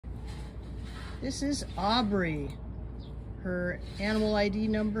This is Aubrey. Her animal ID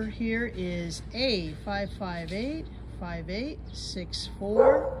number here is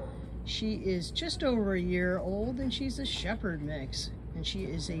A5585864. She is just over a year old and she's a shepherd mix. And she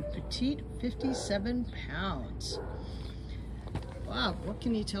is a petite 57 pounds. Wow, what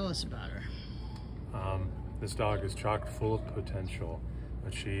can you tell us about her? This dog is chock full of potential,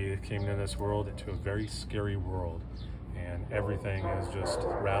 but she came into this world into a very scary world, and everything is just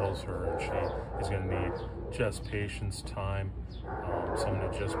rattles her, and she is going to need just patience, time,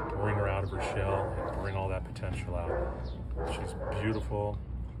 someone to just bring her out of her shell and bring all that potential out. She's beautiful,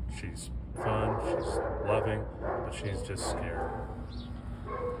 she's fun, she's loving, but she's just scared.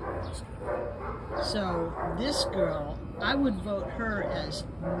 So this girl, I would vote her as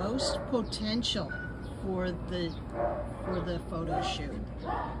most potential for the photo shoot.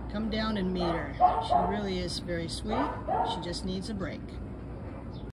 Come down and meet her. She really is very sweet. She just needs a break.